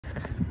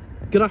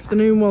Good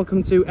afternoon,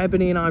 welcome to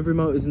Ebony and Ivory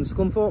Motors in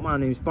Scunthorpe. My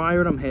name's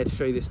Byron. I'm here to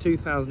show you this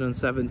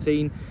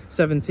 2017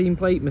 17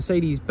 plate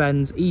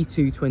Mercedes-Benz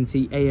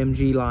E220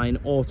 AMG line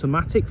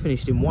automatic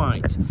finished in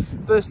white.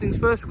 First things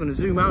first, we're going to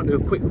zoom out and do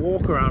a quick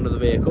walk around of the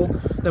vehicle.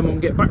 Then when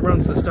we get back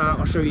round to the start,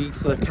 I'll show you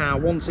the car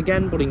once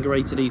again, but in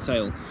greater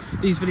detail.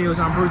 These videos,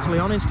 I'm brutally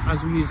honest,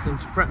 as we use them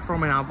to prep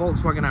from in our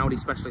Volkswagen Audi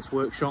specialist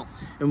workshop,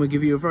 and we'll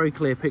give you a very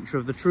clear picture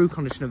of the true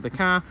condition of the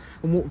car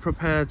and what we're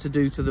prepared to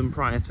do to them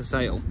prior to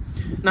sale.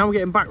 Now we're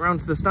getting back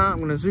round to the start. I'm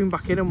going to zoom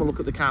back in and we'll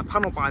look at the car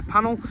panel by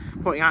panel,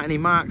 pointing out any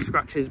marks,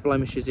 scratches,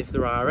 blemishes if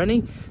there are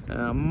any.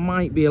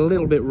 Might be a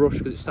little bit rushed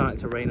because it's starting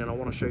to rain and I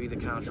want to show you the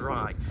car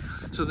dry.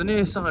 So the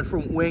near side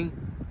front wing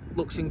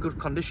looks in good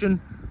condition.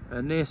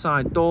 Near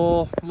side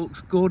door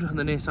looks good, and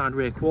the near side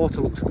rear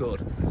quarter looks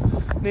good.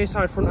 Near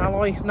side front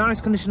alloy,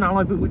 nice condition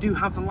alloy, but we do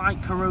have the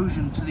light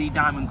corrosion to the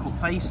diamond cut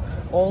face.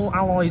 All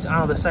alloys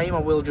are the same, I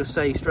will just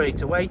say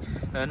straight away.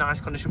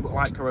 Nice condition but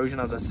light corrosion,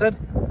 as I said.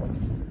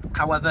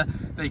 However,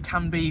 they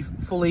can be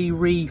fully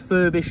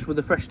refurbished with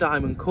a fresh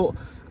diamond cut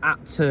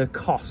at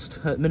cost,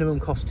 at minimum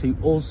cost to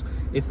us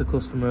if the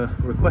customer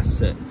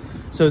requests it.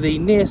 So the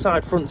near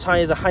side front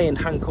tyres are high-end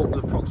hand cut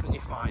with approximately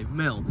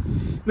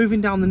 5mm.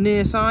 Moving down the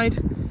near side,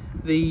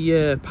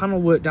 the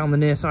panel work down the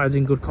near side is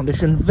in good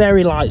condition.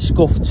 Very light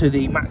scuff to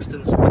the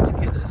Maxton splitter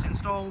kit that's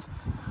installed.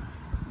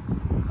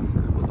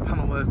 But the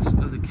panel works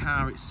of the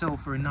car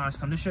itself are in nice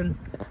condition.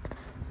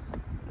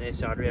 Near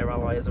side rear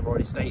alloy, as I've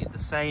already stated, the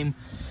same.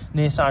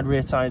 Near side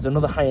rear tyres,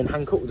 another high-end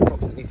hand cut with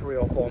approximately 3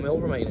 or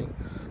 4mm remaining.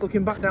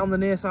 Looking back down the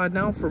near side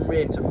now, from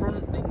rear to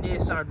front, the near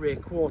side rear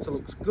quarter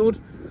looks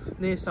good,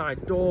 near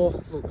side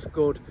door looks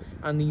good,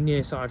 and the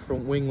near side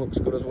front wing looks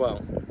good as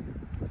well.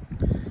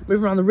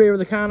 Moving around the rear of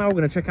the car now, we're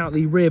going to check out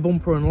the rear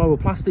bumper and lower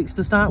plastics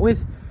to start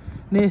with.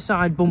 Near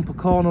side bumper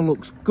corner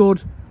looks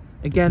good.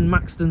 Again,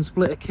 Maxton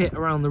splitter kit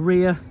around the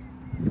rear.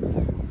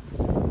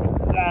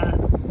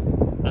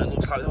 And it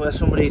looks like where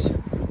somebody's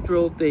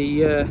drilled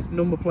the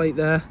number plate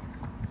there.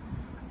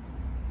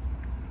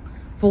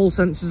 Full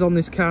sensors on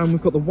this car, and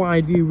we've got the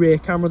wide view rear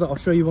camera that I'll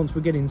show you once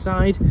we get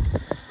inside.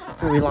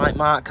 Very light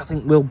mark, I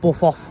think we'll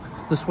buff off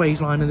the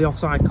swage line of the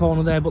offside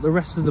corner there, but the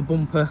rest of the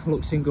bumper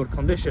looks in good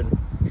condition.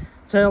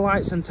 Tail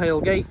lights and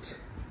tailgate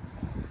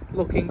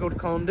look in good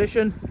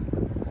condition.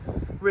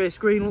 Rear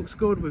screen looks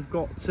good. We've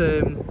got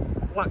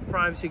black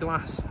privacy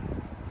glass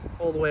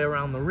all the way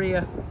around the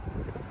rear,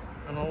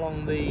 and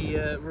along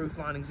the roof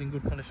lining's in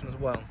good condition as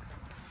well.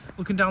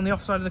 Looking down the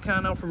offside of the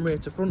car now, from rear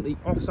to front, the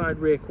offside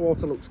rear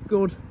quarter looks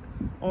good,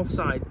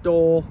 offside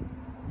door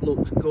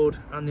looks good,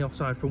 and the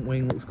offside front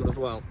wing looks good as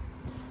well.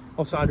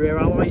 Offside rear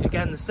alloy,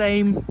 again the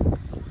same.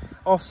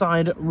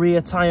 Offside rear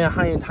tyre,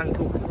 high-end hand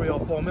cut with 3 or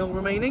 4mm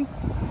remaining.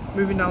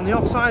 Moving down the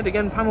offside,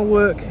 again panel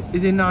work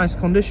is in nice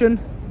condition.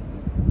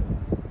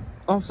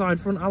 Offside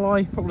front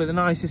alloy, probably the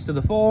nicest of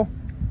the 4.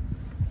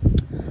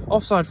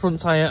 Offside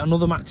front tyre,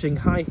 another matching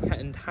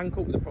high-end hand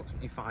cut with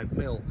approximately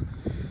 5mm.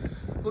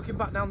 Looking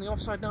back down the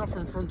offside now,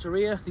 from front to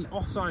rear, the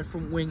offside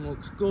front wing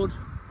looks good,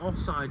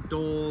 offside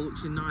door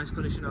looks in nice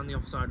condition, and the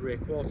offside rear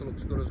quarter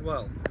looks good as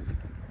well.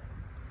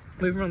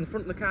 Moving around the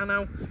front of the car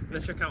now, I'm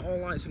going to check out all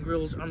lights and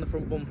grills and the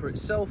front bumper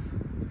itself.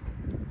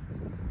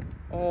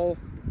 All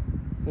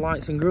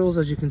lights and grills,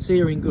 as you can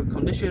see, are in good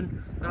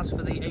condition. As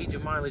for the age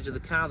and mileage of the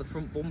car, the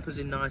front bumper's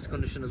in nice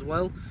condition as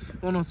well.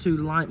 1 or 2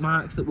 light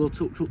marks that we'll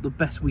touch up the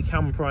best we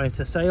can prior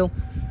to sale.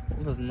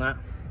 Other than that,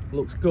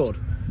 looks good.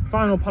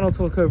 Final panel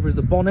to look over is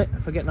the bonnet.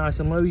 If I get nice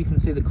and low, you can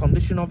see the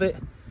condition of it.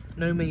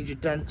 No major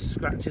dents,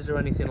 scratches or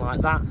anything like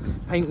that.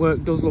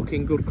 Paintwork does look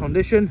in good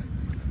condition.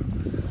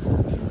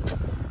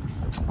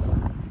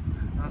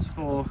 As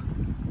for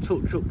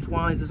touch-ups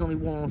wise, there's only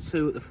 1 or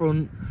 2 at the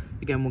front.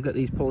 Again, we'll get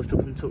these polished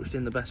up and touched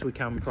in the best we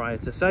can prior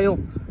to sale.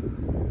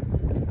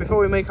 Before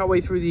we make our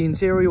way through the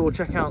interior, we'll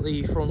check out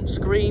the front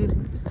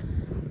screen.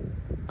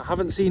 I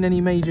haven't seen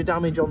any major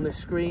damage on this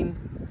screen.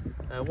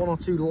 1 or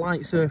 2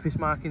 light surface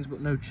markings,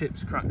 but no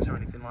chips, cracks or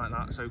anything like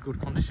that, so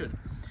good condition.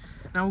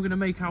 Now we're going to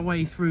make our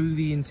way through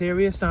the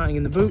interior, starting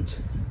in the boot.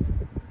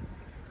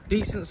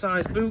 Decent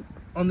sized boot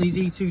on these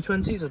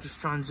E220s. I'll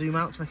just try and zoom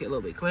out to make it a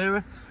little bit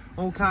clearer.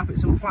 All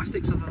carpets and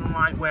plastics other than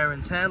light wear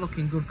and tear look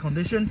in good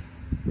condition.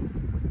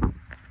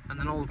 And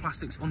then all the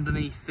plastics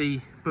underneath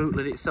the boot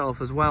lid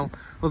itself as well,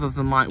 other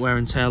than light wear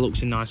and tear,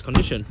 looks in nice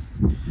condition.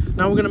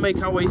 Now we're going to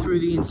make our way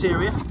through the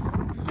interior.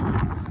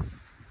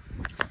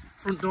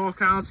 Front door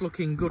cards look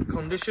in good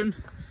condition.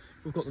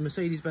 We've got the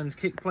Mercedes-Benz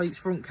kick plates,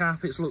 front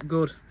carpets look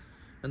good,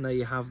 and there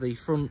you have the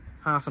front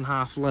half and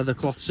half leather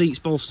cloth seats,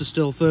 bolster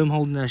still firm,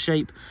 holding their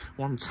shape.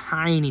 1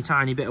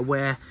 tiny bit of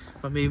wear.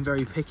 I'm being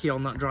very picky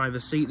on that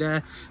driver's seat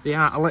there. They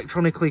are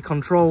electronically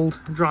controlled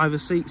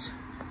driver's seats.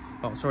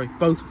 Oh, sorry,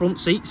 both front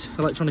seats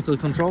electronically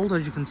controlled,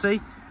 as you can see.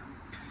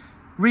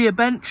 Rear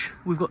bench,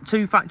 we've got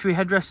 2 factory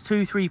headrests,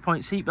 2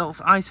 3-point seat belts,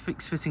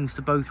 ISOFIX fittings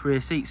to both rear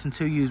seats, and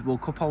 2 usable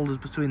cup holders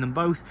between them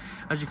both.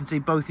 As you can see,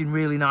 both in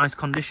really nice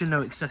condition,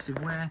 no excessive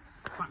wear.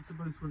 Backs of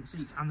both front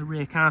seats and the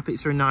rear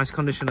carpets are in nice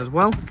condition as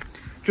well.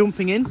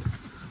 Jumping in,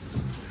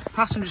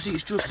 passenger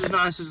seats just as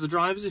nice as the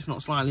driver's, if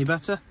not slightly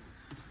better.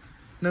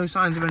 No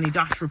signs of any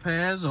dash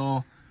repairs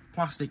or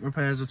plastic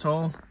repairs at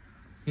all.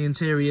 The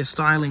interior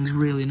styling's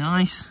really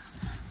nice.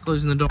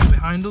 Closing the door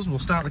behind us, we'll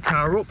start the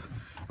car up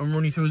and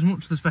run you through as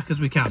much of the spec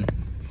as we can.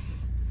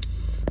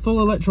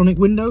 Full electronic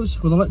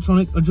windows with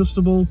electronic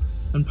adjustable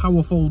and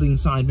power folding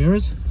side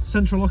mirrors.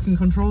 Central locking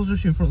controls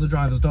just in front of the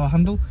driver's door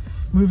handle.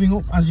 Moving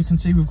up, as you can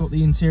see, we've got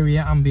the interior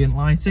ambient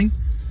lighting.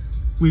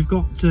 We've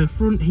got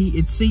front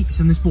heated seats,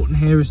 and this button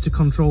here is to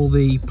control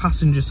the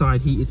passenger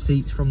side heated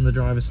seats from the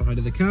driver's side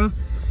of the car.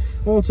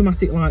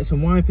 Automatic lights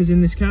and wipers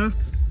in this car.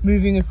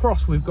 Moving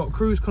across, we've got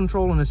cruise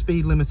control and a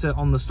speed limiter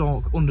on the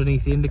stalk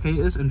underneath the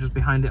indicators, and just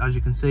behind it, as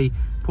you can see,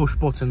 push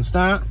button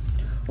start.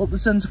 Up the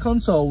centre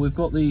console, we've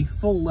got the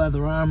full leather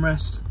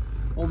armrest,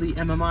 all the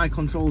MMI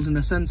controls in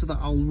the centre that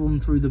I'll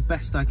run through the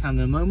best I can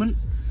in a moment.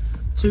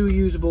 2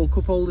 usable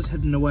cup holders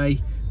hidden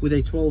away with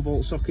a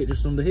 12-volt socket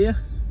just under here.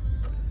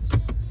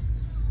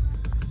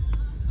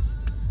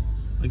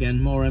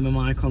 Again, more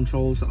MMI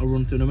controls that I'll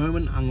run through in a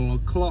moment.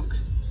 Analog clock,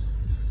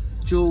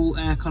 dual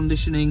air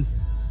conditioning,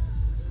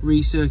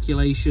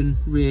 recirculation,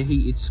 rear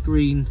heated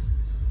screen,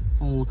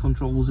 all the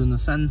controls in the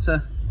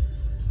centre.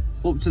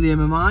 Up to the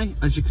MMI,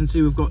 as you can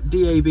see, we've got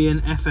DAB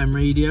and FM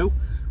radio.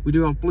 We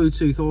do have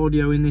Bluetooth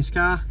audio in this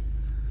car,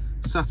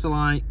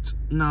 satellite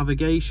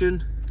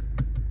navigation.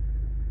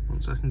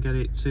 Once I can get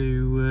it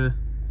to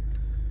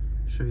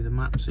show you the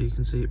map so you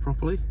can see it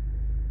properly.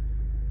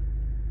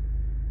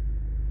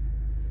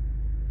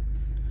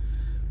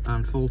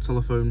 And full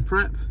telephone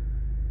prep.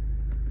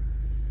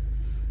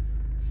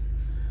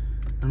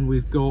 And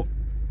we've got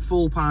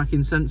full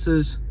parking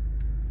sensors,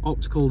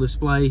 optical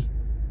display,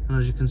 and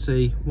as you can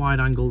see, wide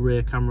angle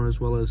rear camera as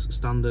well as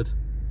standard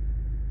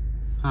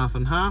half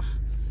and half.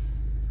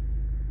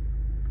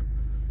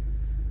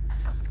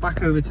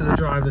 Back over to the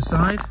driver's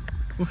side,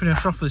 we'll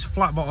finish off this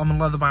flat bottom and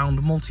leather bound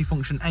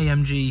multifunction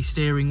AMG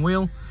steering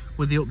wheel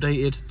with the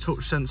updated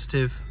touch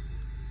sensitive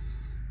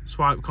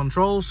swipe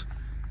controls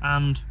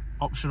and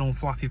optional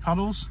flappy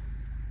paddles.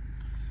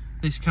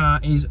 This car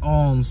is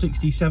on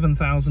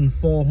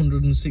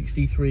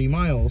 67,463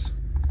 miles.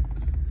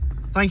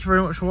 Thank you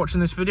very much for watching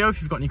this video.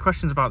 If you've got any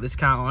questions about this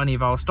car or any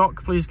of our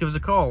stock, please give us a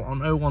call on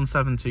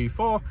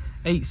 01724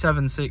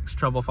 876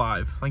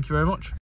 555. Thank you very much.